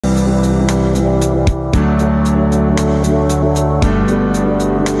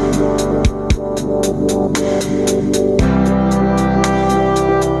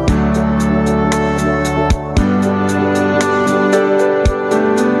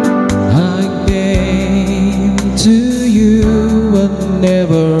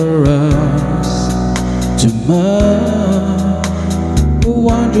never rush too much,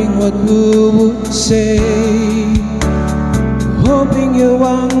 wondering what you would say, hoping you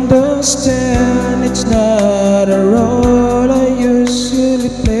understand it's not a role I usually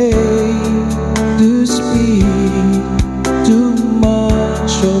play, to speak too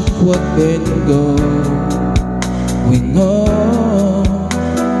much of what can go. We know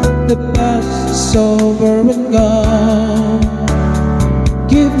the past is over and gone.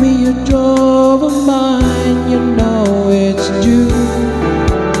 Give me your job of mine, you know it's due.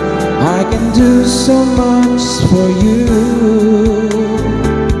 I can do so much for you.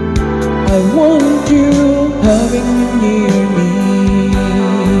 I want you, having you near me,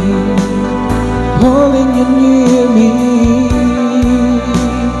 holding you near me.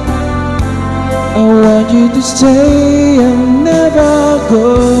 I want you to stay and never go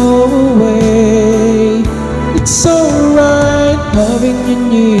away. It's alright having you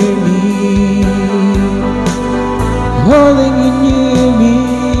near me, holding you near me.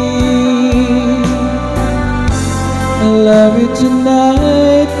 I love you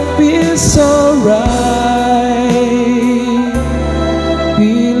tonight, feels so right,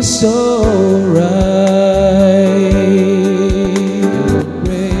 feels so right.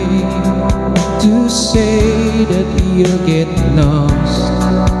 Pray to say that you'll get lost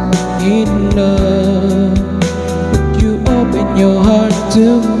in love, but you open your heart to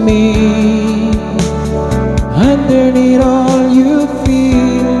me. Underneath all you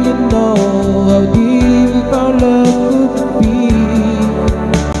feel, you know how deep our love could be.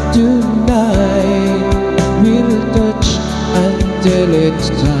 Tonight we'll touch until it's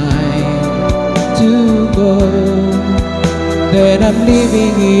time to go. Then I'm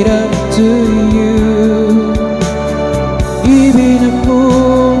leaving it up to you. Even a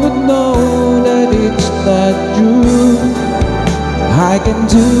fool would know that it's not true. I can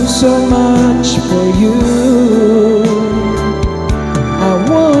do so much for you. I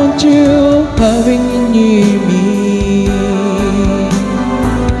want you, having you near me,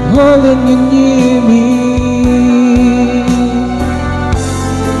 holding you near me.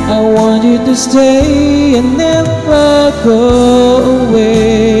 I want you to stay and never go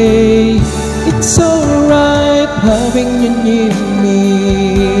away. It's alright having you near me,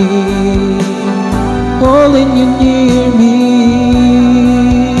 holding you near me.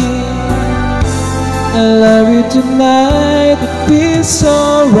 I love you tonight, it feels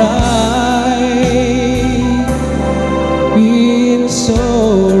so right, feels so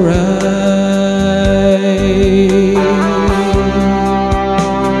right.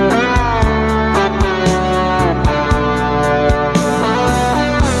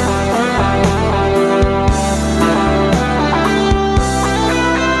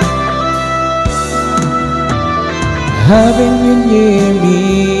 Having you near me,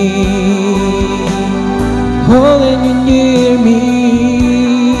 holding you near me.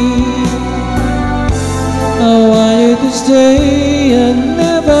 I want you to stay and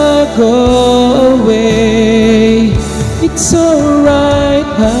never go away. It's alright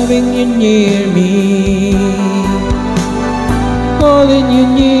having you near me, holding you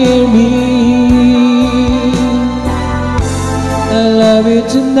near me. I love you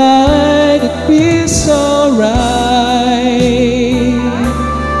tonight, it feels alright.